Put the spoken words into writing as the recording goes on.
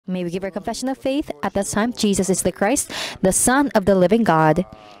May we give our confession of faith at this time. Jesus is the Christ, the Son of the living God.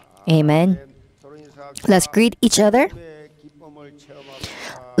 Amen. Let's greet each other.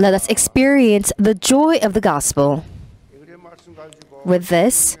 Let us experience the joy of the gospel. With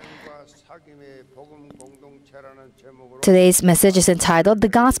this, today's message is entitled The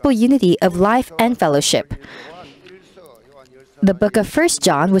Gospel Unity of Life and Fellowship. The book of 1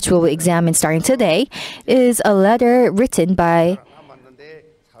 John, which we will examine starting today, is a letter written by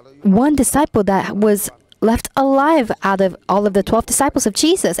one disciple that was left alive out of all of the 12 disciples of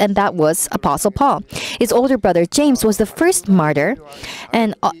Jesus, and that was Apostle Paul. His older brother James was the first martyr,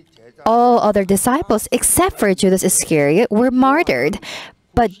 and all other disciples except for Judas Iscariot were martyred.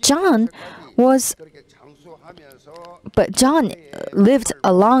 But John lived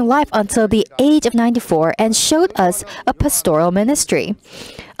a long life until the age of 94 and showed us a pastoral ministry.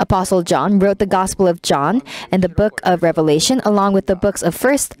 Apostle John wrote the Gospel of John and the book of Revelation, along with the books of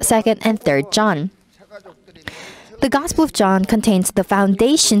 1st, 2nd, and 3rd John. The Gospel of John contains the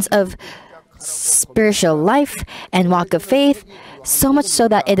foundations of spiritual life and walk of faith, so much so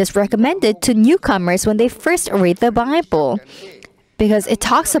that it is recommended to newcomers when they first read the Bible, because it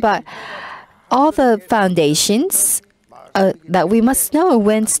talks about all the foundations that we must know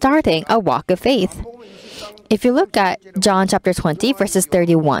when starting a walk of faith. If you look at John chapter 20, verse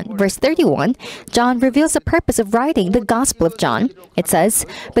 31, John reveals the purpose of writing the Gospel of John. It says,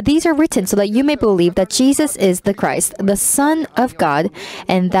 "But these are written so that you may believe that Jesus is the Christ, the Son of God,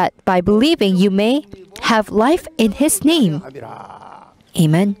 and that by believing you may have life in His name."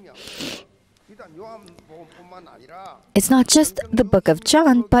 Amen. It's not just the book of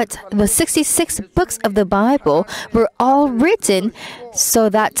John, but the 66 books of the Bible were all written so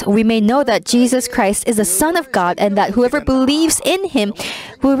that we may know that Jesus Christ is the Son of God and that whoever believes in Him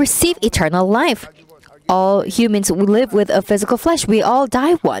will receive eternal life. All humans live with a physical flesh. We all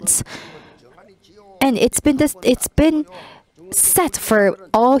die once. And it's been set for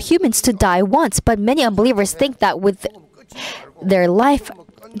all humans to die once, but many unbelievers think that with their life,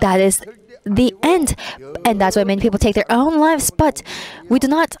 that is the end, and that's why many people take their own lives. But we do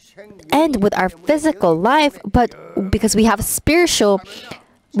not end with our physical life, but because we have a spirit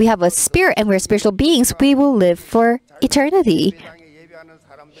and we're spiritual beings, we will live for eternity.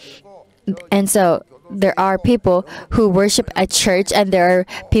 And so there are people who worship at church, and there are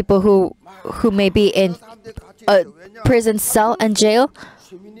people who may be in a prison cell and jail.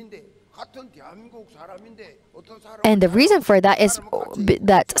 And the reason for that is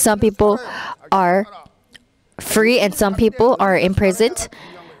that some people are free and some people are imprisoned.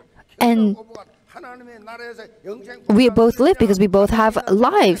 And we both live because we both have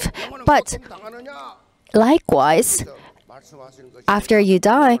life. But likewise, after you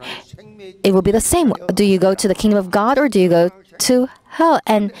die, it will be the same. Do you go to the kingdom of God or do you go to hell?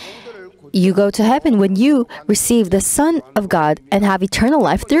 And you go to heaven when you receive the Son of God and have eternal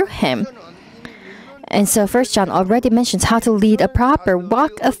life through Him. And so 1 John already mentions how to lead a proper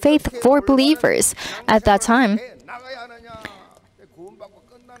walk of faith for believers. At that time,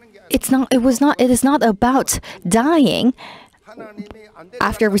 it is not about dying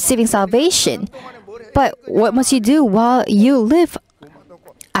after receiving salvation. But what must you do while you live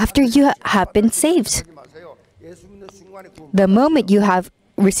after you have been saved? The moment you have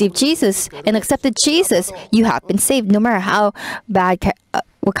received Jesus and accepted Jesus, you have been saved, no matter how bad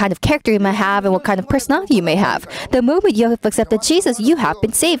what kind of character you may have and what kind of personality you may have. The moment you have accepted Jesus, you have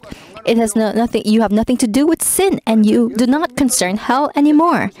been saved. It has nothing. You have nothing to do with sin, and you do not concern hell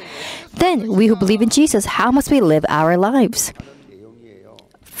anymore. Then, we who believe in Jesus, how must we live our lives?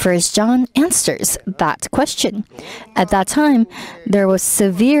 1 John answers that question. At that time, there was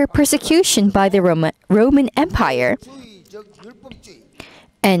severe persecution by the Roman Empire,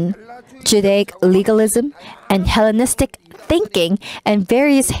 and Judaic legalism and Hellenistic thinking and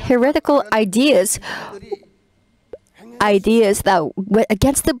various heretical ideas that went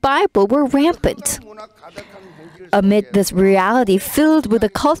against the Bible were rampant. Amid this reality filled with a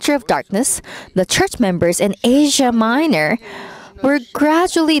culture of darkness, the church members in Asia Minor were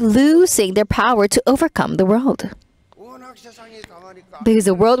gradually losing their power to overcome the world. Because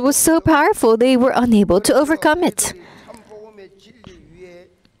the world was so powerful, they were unable to overcome it.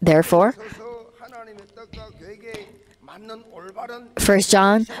 Therefore, 1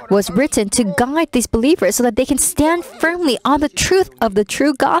 John was written to guide these believers so that they can stand firmly on the truth of the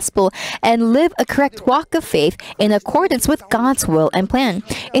true gospel and live a correct walk of faith in accordance with God's will and plan.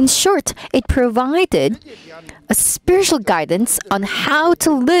 In short, it provided a spiritual guidance on how to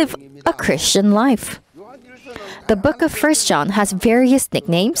live a Christian life. The book of 1 John has various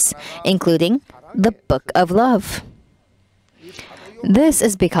nicknames, including the Book of Love. This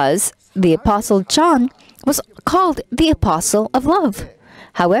is because the Apostle John was called the Apostle of Love.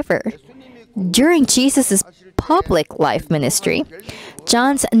 However, during Jesus' public life ministry,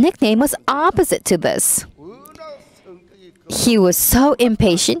 John's nickname was opposite to this. He was so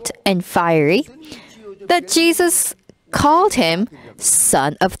impatient and fiery that Jesus called him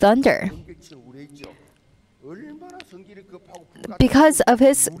Son of Thunder. Because of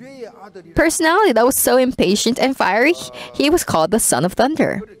his personality that was so impatient and fiery, he was called the Son of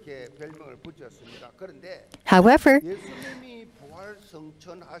Thunder. However,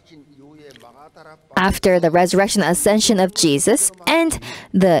 after the resurrection and ascension of Jesus and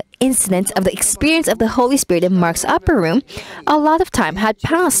the incident of the experience of the Holy Spirit in Mark's upper room, a lot of time had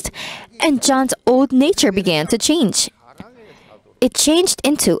passed, and John's old nature began to change. It changed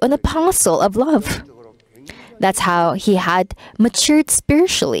into an apostle of love. That's how he had matured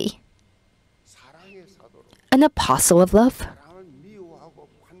spiritually. An apostle of love.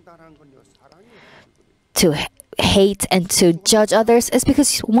 To hate and to judge others is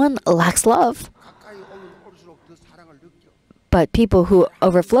because one lacks love. But people who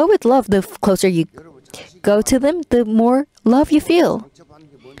overflow with love, the closer you go to them, the more love you feel.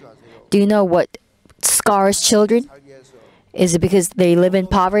 Do you know what scars children? Is it because they live in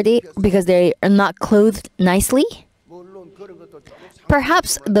poverty? Because they are not clothed nicely?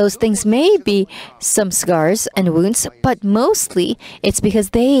 Perhaps those things may be some scars and wounds, but mostly it's because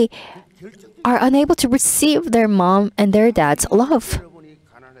they are unable to receive their mom and their dad's love.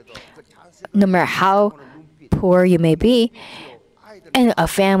 No matter how poor you may be, and a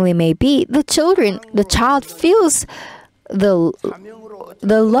family may be, the child feels the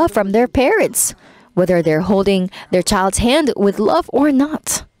love from their parents, whether they're holding their child's hand with love or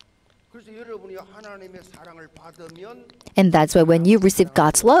not. And that's why when you receive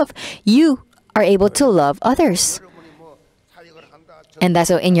God's love, you are able to love others. And that's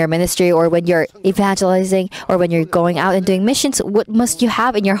why in your ministry, or when you're evangelizing, or when you're going out and doing missions, what must you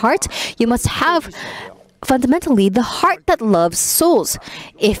have in your heart? You must have fundamentally the heart that loves souls.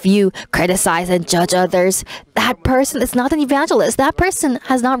 If you criticize and judge others, that person is not an evangelist. That person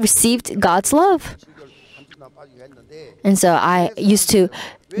has not received God's love. And so I used to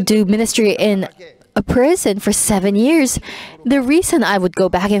do ministry in a prison for 7 years. The reason I would go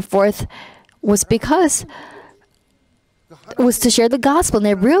back and forth was because was to share the gospel, and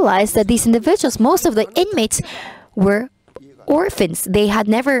I realized that these individuals, most of the inmates, were orphans. They had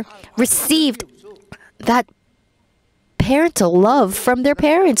never received that parental love from their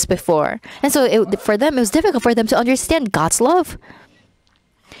parents before. And so for them, it was difficult for them to understand God's love.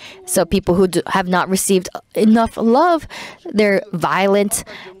 So people who have not received enough love, they're violent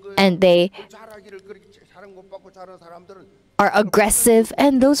and they are aggressive.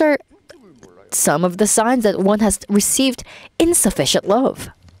 And those are some of the signs that one has received insufficient love.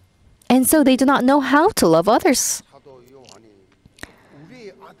 And so they do not know how to love others.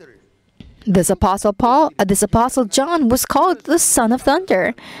 This Apostle John was called the Son of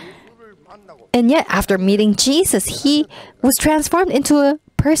Thunder. And yet, after meeting Jesus, he was transformed into a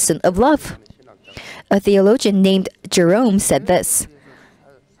person of love. A theologian named Jerome said this: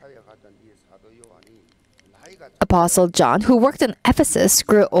 Apostle John, who worked in Ephesus,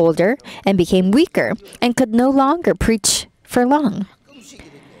 grew older and became weaker and could no longer preach for long.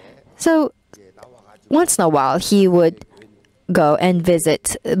 So, once in a while, he would go and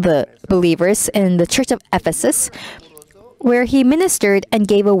visit the believers in the church of Ephesus, where he ministered and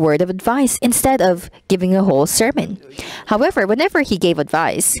gave a word of advice instead of giving a whole sermon. However, whenever he gave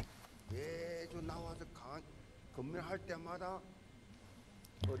advice,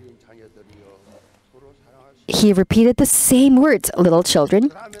 he repeated the same words: little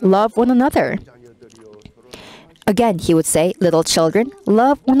children, love one another. Again, he would say, little children,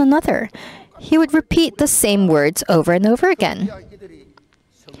 love one another. He would repeat the same words over and over again.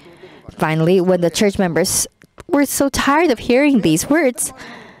 Finally, when the church members were so tired of hearing these words,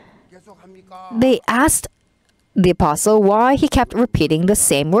 they asked the apostle why he kept repeating the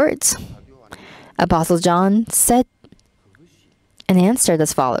same words. Apostle John said and answered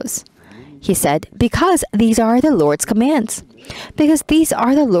as follows. He said, because these are the Lord's commands. Because these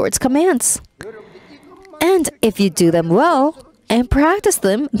are the Lord's commands. And if you do them well and practice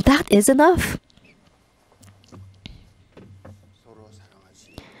them, that is enough.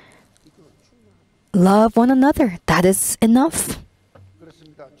 Love one another. That is enough.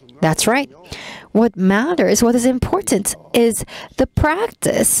 That's right. What matters, what is important, is the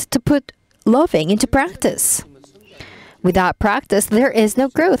practice, to put loving into practice. Without practice, there is no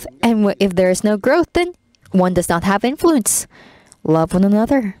growth. And if there is no growth, then one does not have influence. Love one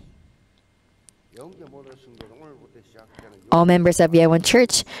another. all members of Yeon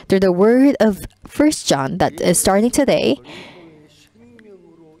Church, through the word of 1 John that is starting today,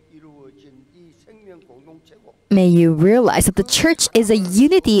 may you realize that the church is a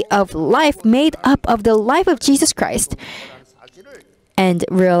unity of life made up of the life of Jesus Christ. And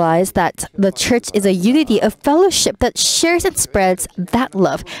realize that the church is a unity of fellowship that shares and spreads that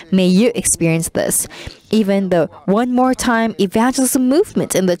love. May you experience this. Even the one more time evangelism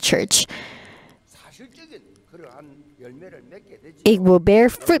movement in the church, it will bear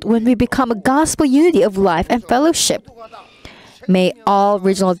fruit when we become a gospel unity of life and fellowship. May all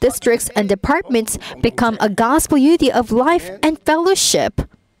regional districts and departments become a gospel unity of life and fellowship.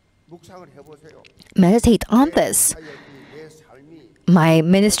 Meditate on this. My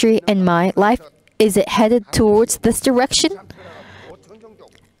ministry and my life, is it headed towards this direction?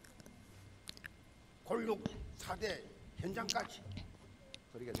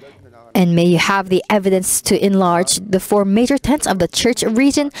 And may you have the evidence to enlarge the 4 major tents of the church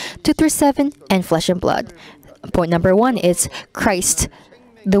region 2 through 7 and flesh and blood. Point number 1 is Christ,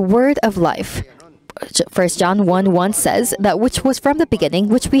 the word of life. 1 John 1:1 says that which was from the beginning,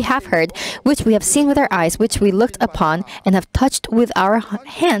 which we have heard, which we have seen with our eyes, which we looked upon and have touched with our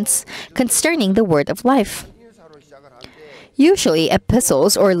hands, concerning the word of life. Usually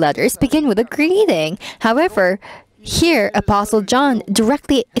epistles or letters begin with a greeting. However, here Apostle John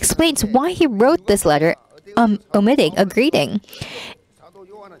directly explains why he wrote this letter, omitting a greeting.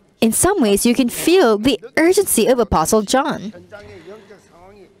 In some ways, you can feel the urgency of Apostle John.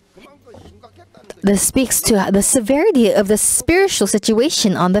 This speaks to the severity of the spiritual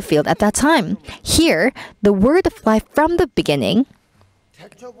situation on the field at that time. Here, the word of life from the beginning,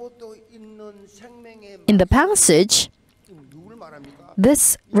 in the passage,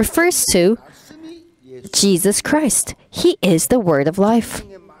 this refers to Jesus Christ. He is the word of life.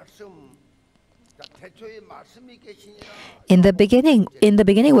 In the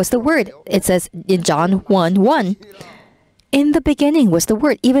beginning was the word. It says in John 1:1. In the beginning was the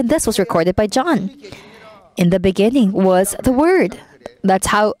word. Even this was recorded by John. In the beginning was the word. That's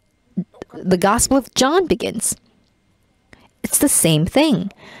how the Gospel of John begins. It's the same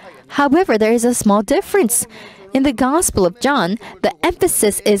thing. However, there is a small difference. In the Gospel of John, the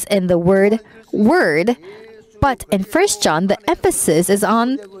emphasis is in the word, but in 1 John, the emphasis is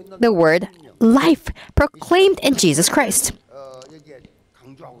on the word life, proclaimed in Jesus Christ.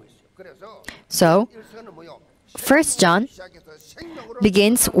 So, 1 John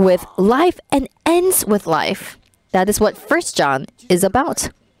begins with life and ends with life. That is what 1 John is about.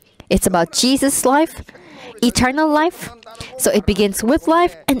 It's about Jesus' life, eternal life. So it begins with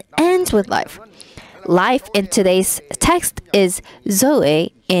life and ends with life. Life in today's text is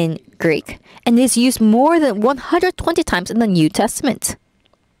Zoe in Greek and is used more than 120 times in the New Testament.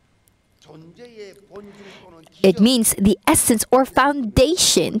 It means the essence or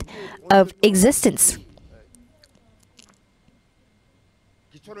foundation of existence.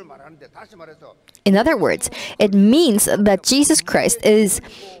 In other words, it means that Jesus Christ is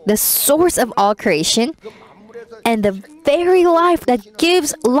the source of all creation and the very life that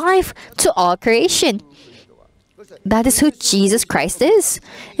gives life to all creation. That is who Jesus Christ is.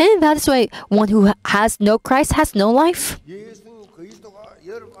 And that is why one who has no Christ has no life.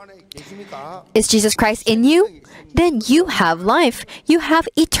 Is Jesus Christ in you? Then you have life. You have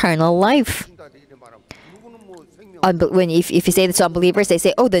eternal life. If you say this to unbelievers, they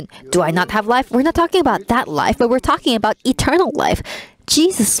say, oh, then do I not have life? We're not talking about that life, but we're talking about eternal life,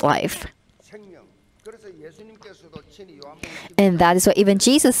 Jesus' life. And that is what even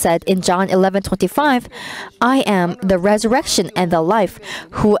Jesus said in John 11:25, I am the resurrection and the life.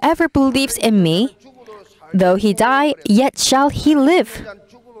 Whoever believes in me, though he die, yet shall he live.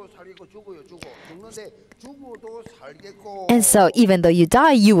 And so even though you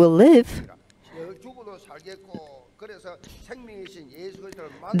die, you will live.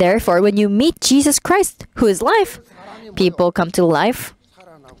 Therefore, when you meet Jesus Christ, who is life, people come to life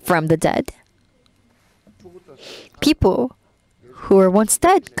from the dead. People who were once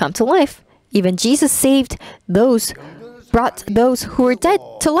dead come to life. Even Jesus saved those, brought those who were dead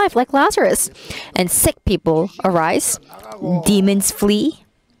to life, like Lazarus. And sick people arise, demons flee.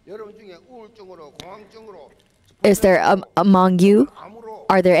 Is there among you,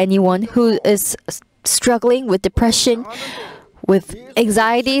 are there anyone who is struggling with depression, with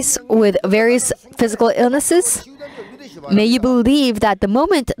anxieties, with various physical illnesses? May you believe that the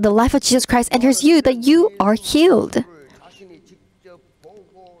moment the life of Jesus Christ enters you, that you are healed.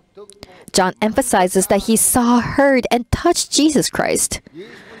 John emphasizes that he saw, heard, and touched Jesus Christ.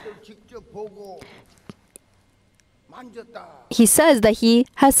 He says that he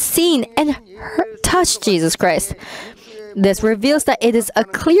has seen and touched Jesus Christ. This reveals that it is a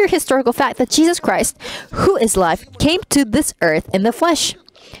clear historical fact that Jesus Christ, who is life, came to this earth in the flesh.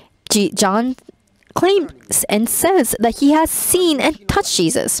 John claims and says that he has seen and touched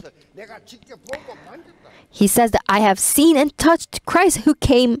Jesus. He says that I have seen and touched Christ who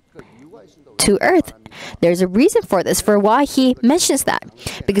came to earth. There's a reason for this, for why he mentions that.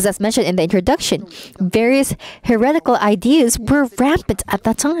 Because as mentioned in the introduction, various heretical ideas were rampant at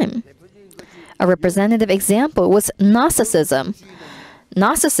that time. A representative example was Gnosticism.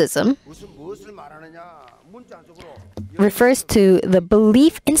 Gnosticism refers to the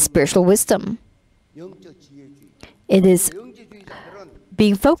belief in spiritual wisdom. It is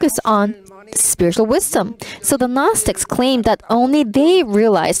being focused on spiritual wisdom. So the Gnostics claimed that only they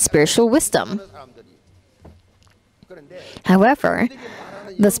realized spiritual wisdom. However,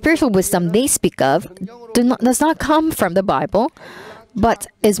 the spiritual wisdom they speak of does not come from the Bible, but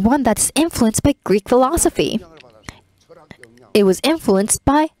is one that is influenced by Greek philosophy. It was influenced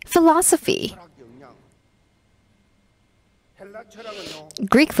by philosophy.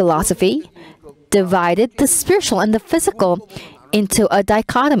 Greek philosophy divided the spiritual and the physical into a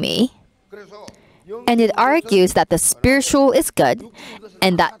dichotomy, and it argues that the spiritual is good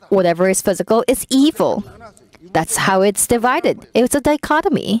and that whatever is physical is evil. That's how it's divided. It's a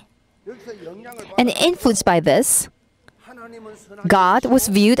dichotomy. And influenced by this, God was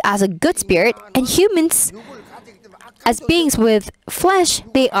viewed as a good spirit, and humans, as beings with flesh,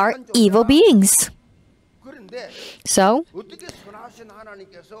 they are evil beings. So,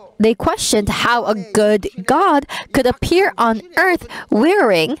 they questioned how a good God could appear on earth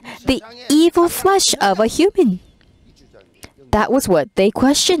wearing the evil flesh of a human. That was what they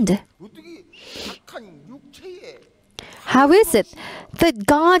questioned. How is it that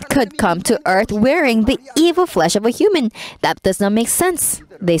God could come to earth wearing the evil flesh of a human? That does not make sense,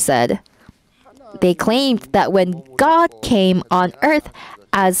 they said. They claimed that when God came on earth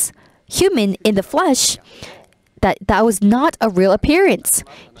as human in the flesh, that was not a real appearance.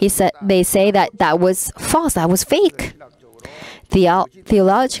 They say that was false, that was fake.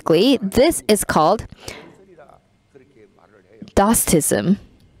 Theologically, this is called Gnosticism.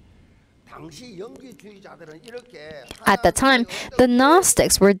 At the time, the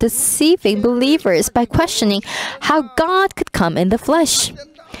Gnostics were deceiving believers by questioning how God could come in the flesh.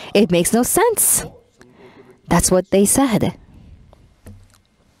 It makes no sense. That's what they said.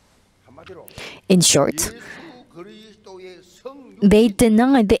 In short, they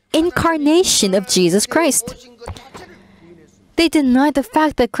denied the incarnation of Jesus Christ. They denied the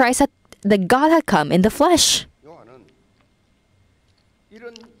fact that God had come in the flesh.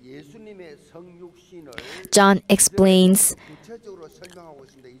 John explains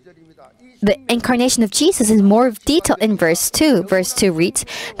the incarnation of Jesus in more detail in verse 2. Verse 2 reads,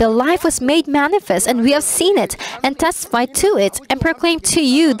 "The life was made manifest, and we have seen it, and testified to it, and proclaimed to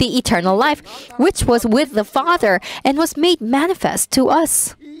you the eternal life, which was with the Father, and was made manifest to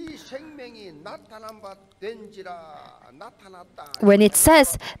us." When it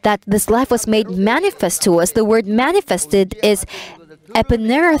says that this life was made manifest to us, the word manifested is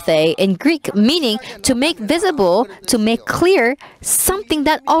epinerethe in Greek, meaning to make visible, to make clear something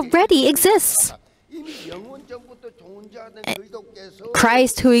that already exists.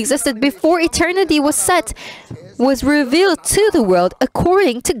 Christ, who existed before eternity was set, was revealed to the world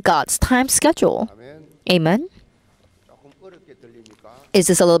according to God's time schedule. Amen? Is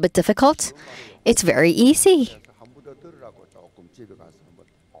this a little bit difficult? It's very easy.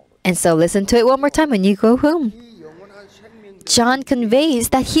 And so listen to it one more time when you go home. John conveys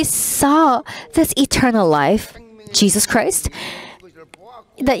that he saw this eternal life, Jesus Christ,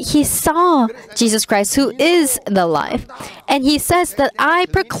 that he saw Jesus Christ, who is the life. And he says that I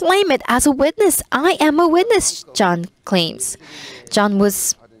proclaim it as a witness. I am a witness, John claims. John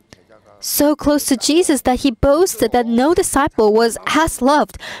was so close to Jesus that he boasted that no disciple was as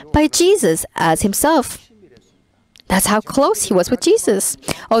loved by Jesus as himself. That's how close he was with Jesus.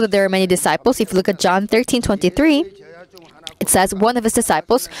 Although there are many disciples, if you look at John 13:23, it says one of his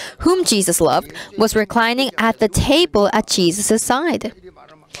disciples, whom Jesus loved, was reclining at the table at Jesus' side.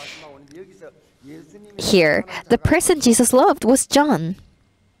 Here, the person Jesus loved was John.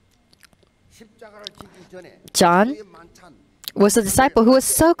 John was a disciple who was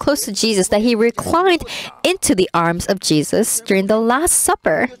so close to Jesus that he reclined into the arms of Jesus during the Last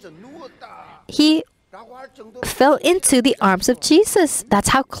Supper. He fell into the arms of Jesus. That's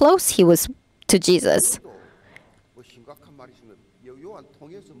how close he was to Jesus.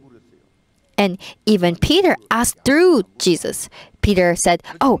 And even Peter asked through Jesus. Peter said,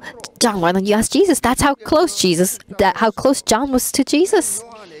 "Oh, John, why don't you ask Jesus?" That's how close how close John was to Jesus.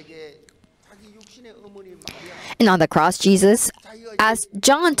 And on the cross, Jesus asked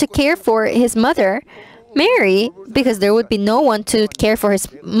John to care for his mother, Mary, because there would be no one to care for his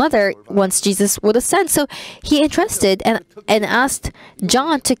mother once Jesus would ascend. So he entrusted and asked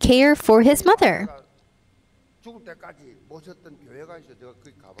John to care for his mother.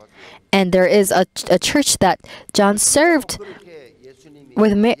 And there is a church that John served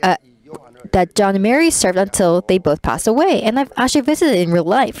with that John and Mary served until they both passed away. And I've actually visited in real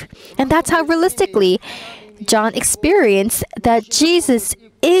life. And that's how realistically John experienced that Jesus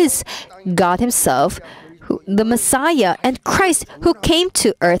is God himself, the Messiah and Christ who came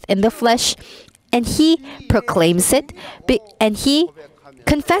to earth in the flesh. And he proclaims it and he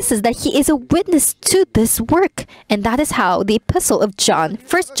confesses that he is a witness to this work. And that is how the epistle of John,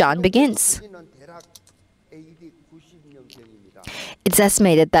 1 John, begins. It's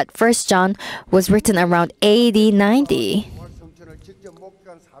estimated that 1 John was written around AD 90.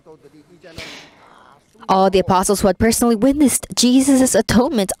 All the apostles who had personally witnessed Jesus'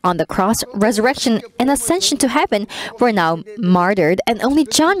 atonement on the cross, resurrection, and ascension to heaven were now martyred, and only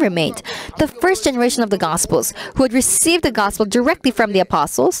John remained. The first generation of the Gospels, who had received the Gospel directly from the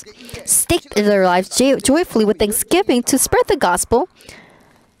apostles, staked their lives joyfully with thanksgiving to spread the Gospel,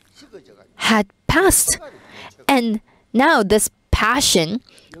 had passed. And now this passion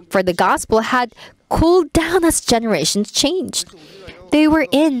for the Gospel had cooled down as generations changed. They were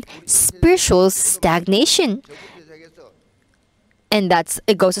in spiritual stagnation. And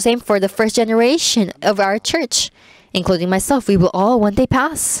it goes the same for the first generation of our church, including myself. We will all one day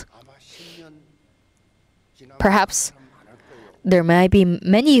pass. Perhaps there might be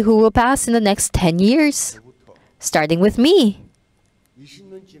many who will pass in the next 10 years, starting with me.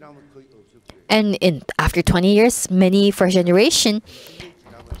 And after 20 years, many first generation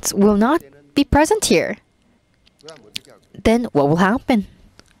will not be present here. Then what will happen?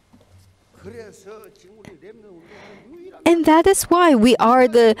 And that is why we are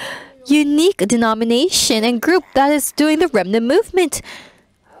the unique denomination and group that is doing the remnant movement.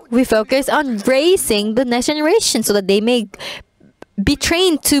 We focus on raising the next generation so that they may be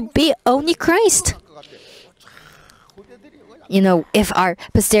trained to be only Christ. You know, if our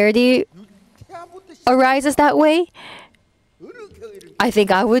posterity arises that way, I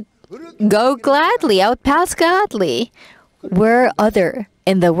think I would go gladly. I would pass gladly. Where other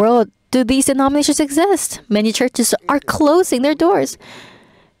in the world do these denominations exist? Many churches are closing their doors.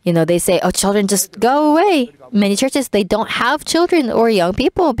 You know, they say, oh, children, just go away. Many churches, they don't have children or young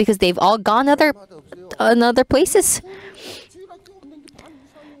people because they've all gone other places.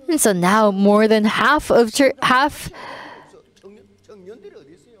 And so now more than half of the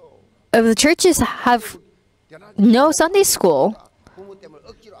churches have no Sunday school.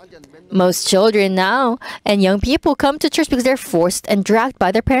 Most children now and young people come to church because they're forced and dragged by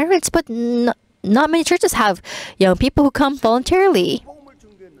their parents, but not many churches have young people who come voluntarily.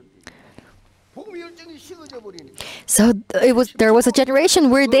 So there was a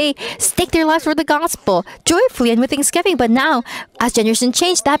generation where they staked their lives for the gospel joyfully and with thanksgiving, but now as generation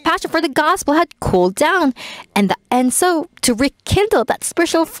changed, that passion for the gospel had cooled down, and so to rekindle that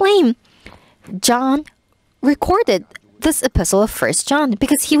spiritual flame, John recorded this epistle of 1 John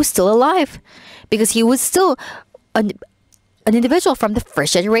because he was still alive, because he was still an individual from the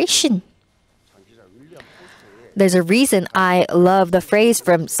first generation. There's a reason I love the phrase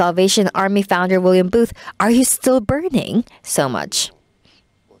from Salvation Army founder William Booth, "Are you still burning?" so much.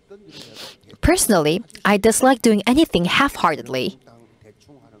 Personally, I dislike doing anything half-heartedly.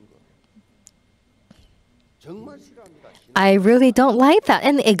 I really don't like that,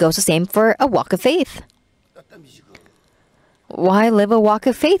 and it goes the same for a walk of faith. Why live a walk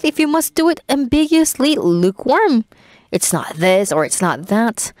of faith if you must do it ambiguously lukewarm? It's not this or it's not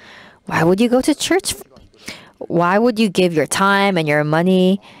that. Why would you go to church? Why would you give your time and your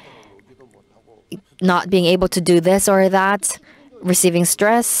money not being able to do this or that, receiving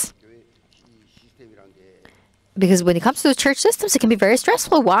stress? Because when it comes to the church systems, it can be very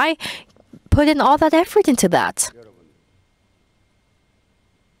stressful. Why put in all that effort into that?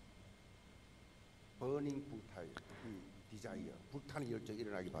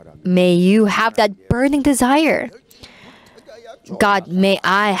 May you have that burning desire. God, may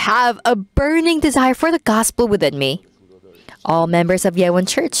I have a burning desire for the gospel within me. All members of Yeon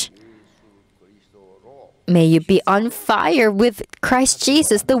Church, may you be on fire with Christ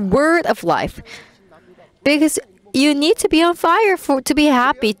Jesus, the word of life. Because you need to be on fire to be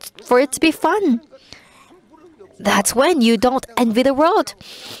happy, for it to be fun. That's when you don't envy the world.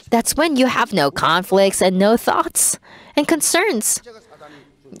 That's when you have no conflicts and no thoughts and concerns.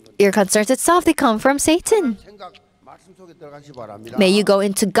 Your concerns itself, they come from Satan. May you go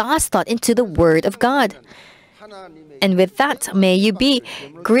into God's thought, into the Word of God. And with that, may you be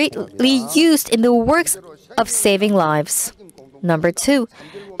greatly used in the works of saving lives. Number 2,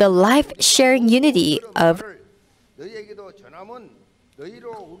 the life-sharing unity of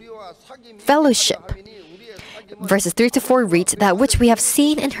fellowship. Verses 3 to 4 reads, "That which we have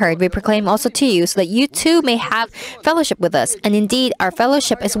seen and heard we proclaim also to you, so that you too may have fellowship with us. And indeed, our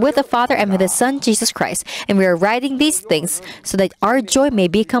fellowship is with the Father and with His Son, Jesus Christ. And we are writing these things so that our joy may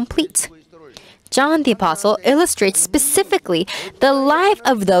be complete." John the Apostle illustrates specifically the life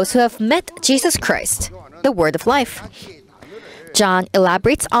of those who have met Jesus Christ, the Word of life. John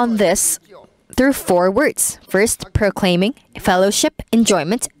elaborates on this through 4 words. First, proclaiming, fellowship,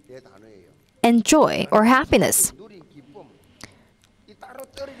 enjoyment, and joy or happiness.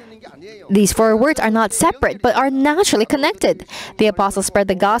 These 4 words are not separate but are naturally connected. The apostles spread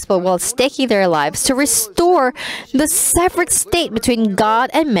the gospel while staking their lives to restore the severed state between God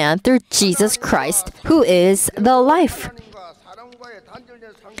and man through Jesus Christ, who is the life.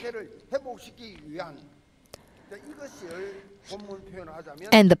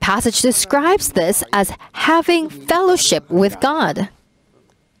 And the passage describes this as having fellowship with God.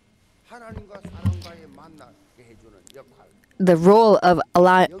 The role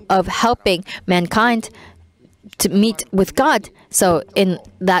of helping mankind to meet with God. So in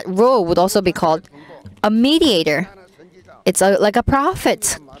that role would also be called a mediator. It's like a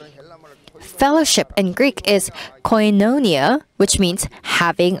prophet. Fellowship in Greek is koinonia, which means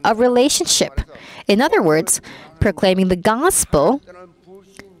having a relationship. In other words, proclaiming the gospel.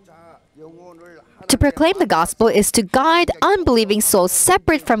 To proclaim the gospel is to guide unbelieving souls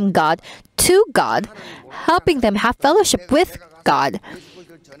separate from God to God, helping them have fellowship with God.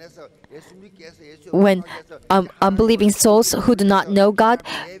 When unbelieving souls who do not know God,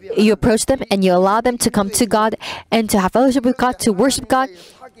 you approach them and you allow them to come to God and to have fellowship with God, to worship God,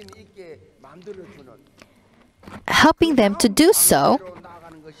 helping them to do so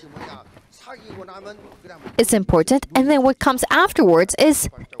is important. And then what comes afterwards is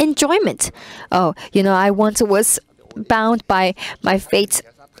enjoyment. Oh, I once was bound by my fate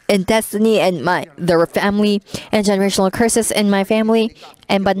and destiny and there were family and generational curses in my family.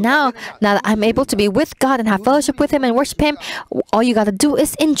 But now that I'm able to be with God and have fellowship with Him and worship Him, all you got to do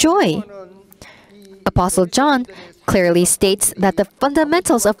is enjoy. Apostle John clearly states that the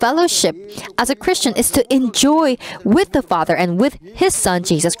fundamentals of fellowship as a Christian is to enjoy with the Father and with His Son,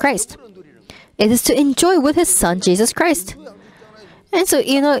 Jesus Christ. It is to enjoy with His Son, Jesus Christ. And so,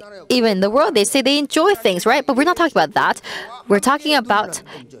 even in the world, they say they enjoy things, right? But we're not talking about that. We're talking about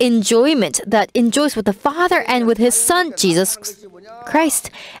enjoyment that enjoys with the Father and with His Son, Jesus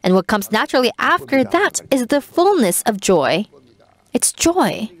Christ. And what comes naturally after that is the fullness of joy. It's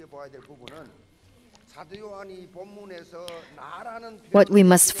joy. What we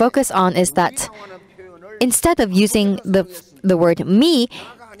must focus on is that instead of using the word me,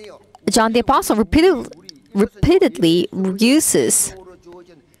 John the Apostle repeatedly uses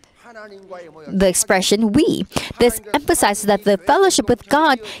the expression we. This emphasizes that the fellowship with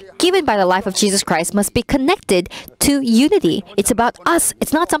God given by the life of Jesus Christ must be connected to unity. It's about us.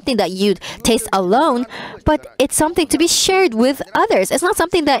 It's not something that you taste alone, but it's something to be shared with others. It's not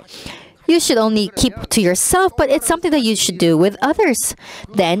something that you should only keep to yourself, but it's something that you should do with others.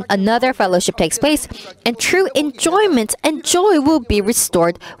 Then another fellowship takes place, and true enjoyment and joy will be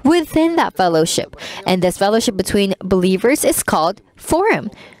restored within that fellowship. And this fellowship between believers is called forum.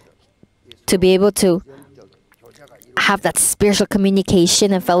 To be able to have that spiritual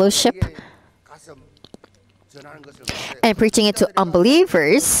communication and fellowship and preaching it to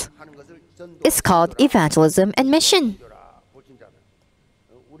unbelievers is called evangelism and mission.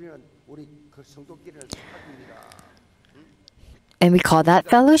 And we call that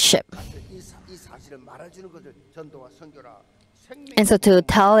fellowship. And so to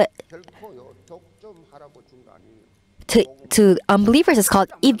tell it to unbelievers is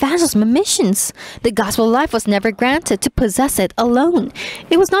called evangelism and missions. The gospel life was never granted to possess it alone.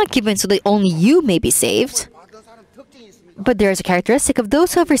 It was not given so that only you may be saved. But there is a characteristic of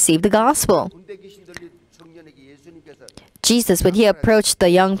those who have received the gospel. Jesus, when He approached the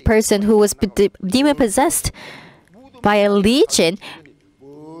young person who was demon-possessed by a legion,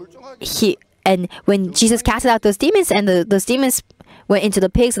 when Jesus casted out those demons and those demons went into the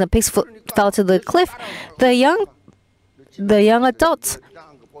pigs and the pigs fell to the cliff, the young adult,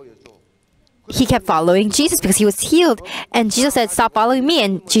 he kept following Jesus because he was healed. And Jesus said, "Stop following me."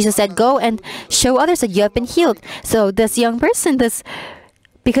 And Jesus said, "Go and show others that you have been healed." So this young person,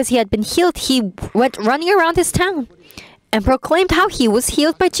 because he had been healed, he went running around his town and proclaimed how he was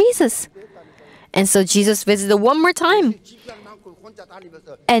healed by Jesus. And so Jesus visited one more time.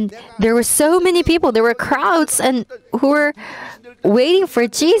 And there were so many people, there were crowds and who were waiting for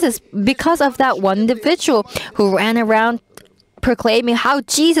Jesus because of that one individual who ran around proclaiming how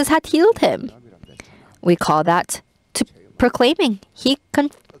Jesus had healed him. We call that to proclaiming.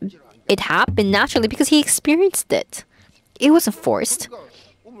 It happened naturally because he experienced it. It wasn't forced.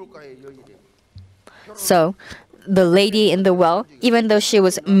 So the lady in the well, even though she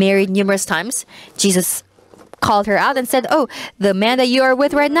was married numerous times, Jesus called her out and said, "Oh, the man that you are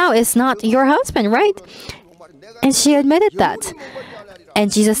with right now is not your husband, right?" And she admitted that.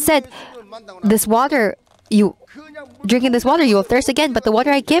 And Jesus said, drinking this water, you will thirst again, but the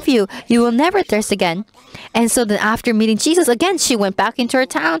water I give you, you will never thirst again. And so then after meeting Jesus again, she went back into her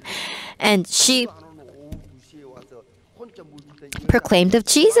town and she proclaimed of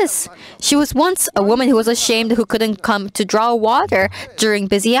Jesus. She was once a woman who was ashamed, who couldn't come to draw water during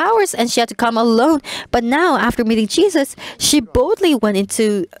busy hours, and she had to come alone. But now, after meeting Jesus, she boldly went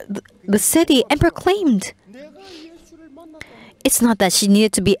into the city and proclaimed. It's not that she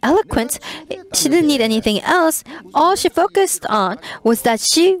needed to be eloquent. She didn't need anything else. All she focused on was that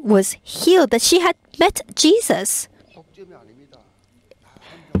she was healed, that she had met Jesus.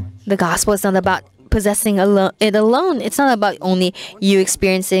 The gospel is not about possessing it alone. It's not about only you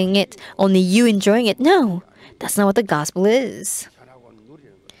experiencing it, only you enjoying it. No, that's not what the gospel is.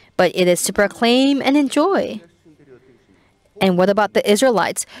 But it is to proclaim and enjoy. And what about the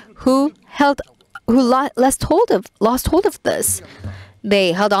Israelites who lost hold of this?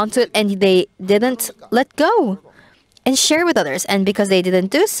 They held on to it and they didn't let go and share with others. And because they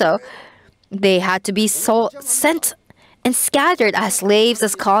didn't do so, they had to be sent and scattered as slaves,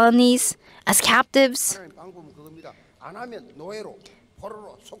 as colonies, as captives.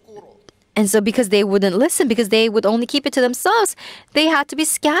 And so because they wouldn't listen, because they would only keep it to themselves, they had to be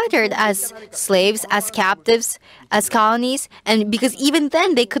scattered as slaves, as captives, as colonies. And because even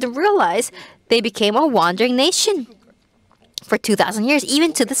then they couldn't realize, they became a wandering nation for 2,000 years,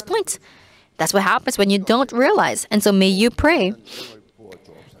 even to this point. That's what happens when you don't realize. And so may you pray,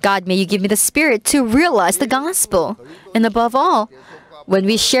 God, may you give me the spirit to realize the gospel. And above all, when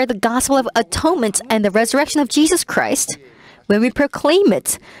we share the gospel of atonement and the resurrection of Jesus Christ, when we proclaim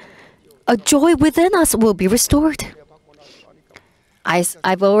it, a joy within us will be restored.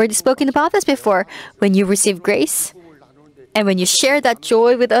 I've already spoken about this before. When you receive grace, and when you share that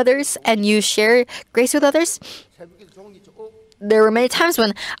joy with others, and you share grace with others, there were many times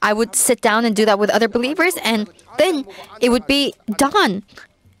when I would sit down and do that with other believers, and then it would be dawn.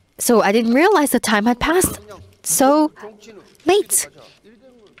 So I didn't realize the time had passed so late.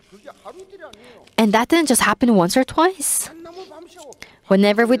 And that didn't just happen once or twice.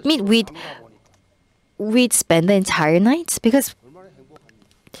 Whenever we'd meet, we'd spend the entire night because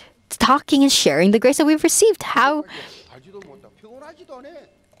talking and sharing the grace that we've received.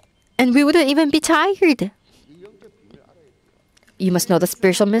 And we wouldn't even be tired. You must know the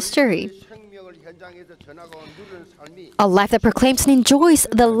spiritual mystery. A life that proclaims and enjoys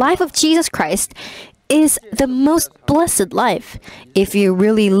the life of Jesus Christ is the most blessed life. If you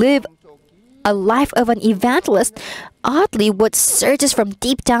really live a life of an evangelist, oddly, what surges from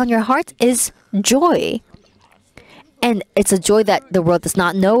deep down your heart is joy. And it's a joy that the world does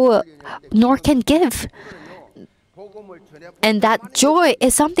not know nor can give. And that joy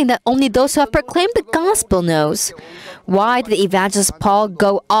is something that only those who have proclaimed the gospel knows. Why did the evangelist Paul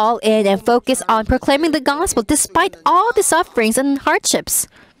go all in and focus on proclaiming the gospel despite all the sufferings and hardships?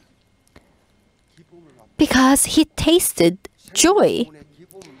 Because he tasted joy.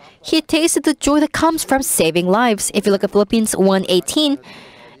 He tasted the joy that comes from saving lives. If you look at Philippians 1:18,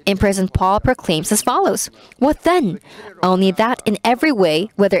 in prison, Paul proclaims as follows: "What then? Only that in every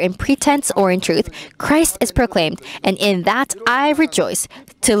way, whether in pretense or in truth, Christ is proclaimed, and in that I rejoice.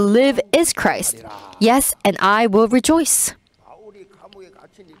 To live is Christ. Yes, and I will rejoice."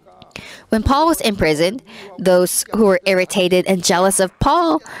 When Paul was imprisoned, those who were irritated and jealous of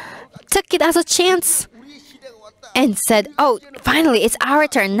Paul took it as a chance and said, "Oh, finally, it's our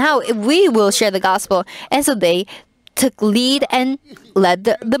turn. Now we will share the gospel." And so they took lead and led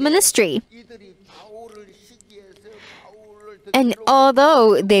the ministry. And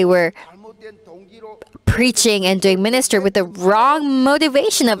although they were preaching and doing ministry with the wrong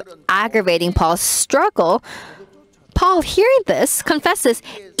motivation of aggravating Paul's struggle, Paul, hearing this, confesses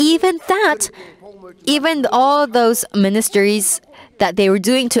even all those ministries that they were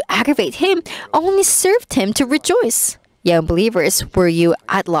doing to aggravate him only served him to rejoice. Young believers, were you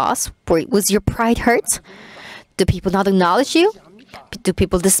at loss? Was your pride hurt? Do people not acknowledge you? Do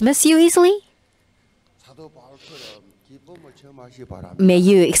people dismiss you easily? May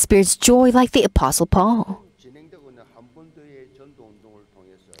you experience joy like the Apostle Paul.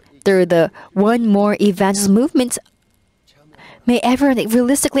 through the One More Evangelism movement, may everyone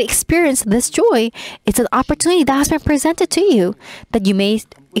realistically experience this joy. It's an opportunity that has been presented to you, that you may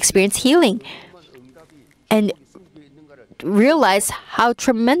experience healing and realize how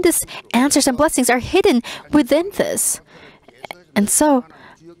tremendous answers and blessings are hidden within this. And so,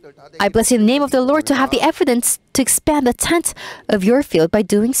 I bless you in the name of the Lord to have the evidence to expand the tent of your field by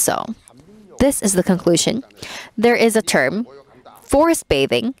doing so. This is the conclusion. There is a term, forest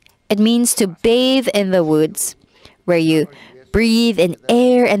bathing. It means to bathe in the woods, where you breathe in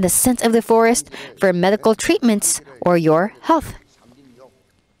air and the scent of the forest for medical treatments or your health.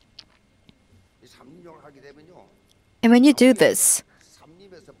 And when you do this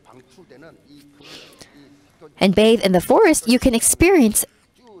and bathe in the forest, you can experience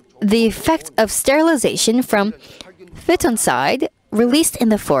the effect of sterilization from phytoncide released in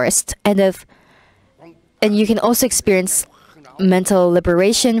the forest, and you can also experience mental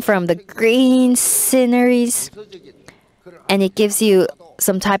liberation from the green sceneries, and it gives you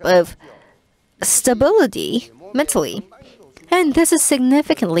some type of stability mentally. And this is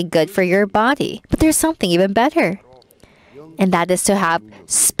significantly good for your body. But there's something even better, and that is to have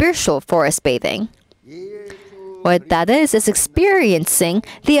spiritual forest bathing. What that is experiencing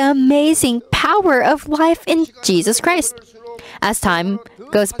the amazing power of life in Jesus Christ. As time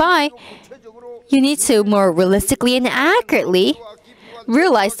goes by, you need to more realistically and accurately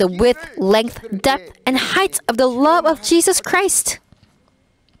realize the width, length, depth, and height of the love of Jesus Christ.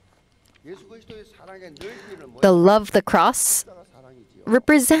 The love of the cross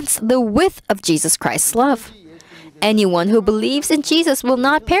represents the width of Jesus Christ's love. Anyone who believes in Jesus will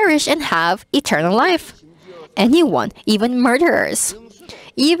not perish and have eternal life. Anyone, even murderers,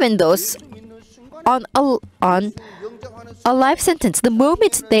 even those on a life sentence, the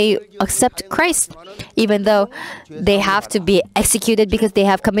moment they accept Christ, even though they have to be executed because they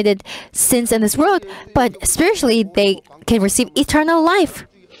have committed sins in this world, but spiritually they can receive eternal life.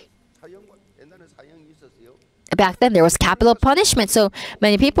 Back then there was capital punishment, so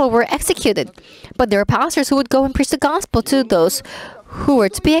many people were executed. But there were pastors who would go and preach the gospel to those who were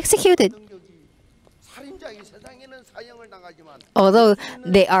to be executed. Although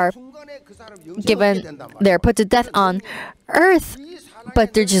they are put to death on earth,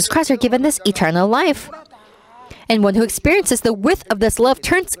 but through Jesus Christ are given this eternal life. And one who experiences the width of this love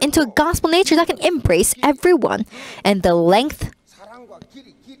turns into a gospel nature that can embrace everyone. And the length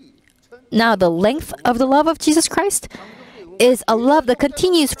of the love of Jesus Christ is a love that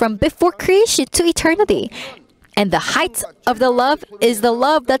continues from before creation to eternity. And the height of the love is the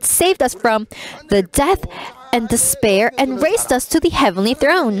love that saved us from the death and despair and raised us to the heavenly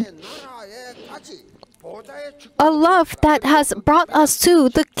throne. A love that has brought us to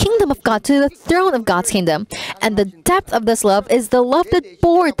the kingdom of God, to the throne of God's kingdom. And the depth of this love is the love that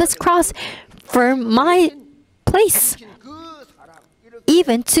bore this cross for my place,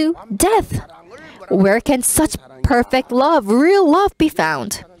 even to death. Where can such perfect love, real love, be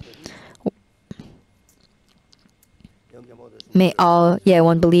found? May all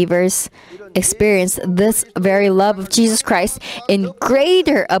Yewon believers experience this very love of Jesus Christ in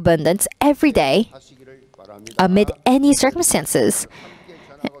greater abundance every day, amid any circumstances.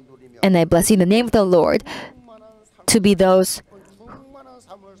 And I bless you in the name of the Lord to be those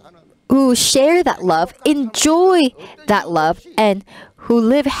who share that love, enjoy that love, and who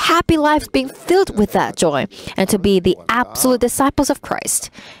live happy lives being filled with that joy, and to be the absolute disciples of Christ.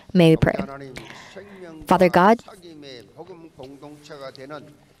 May we pray. Father God,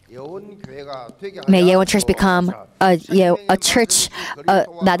 may Yewon Church become a church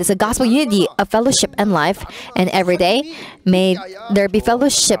that is a gospel unity of fellowship and life. And every day, may there be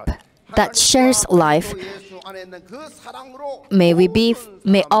fellowship that shares life.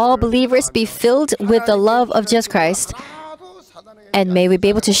 May all believers be filled with the love of Jesus Christ. And may we be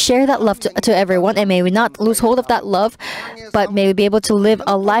able to share that love to everyone. And may we not lose hold of that love, but may we be able to live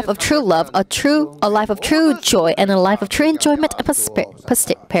a life of true love, a life of true joy, and a life of true enjoyment and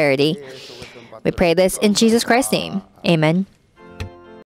prosperity. We pray this in Jesus Christ's name. Amen.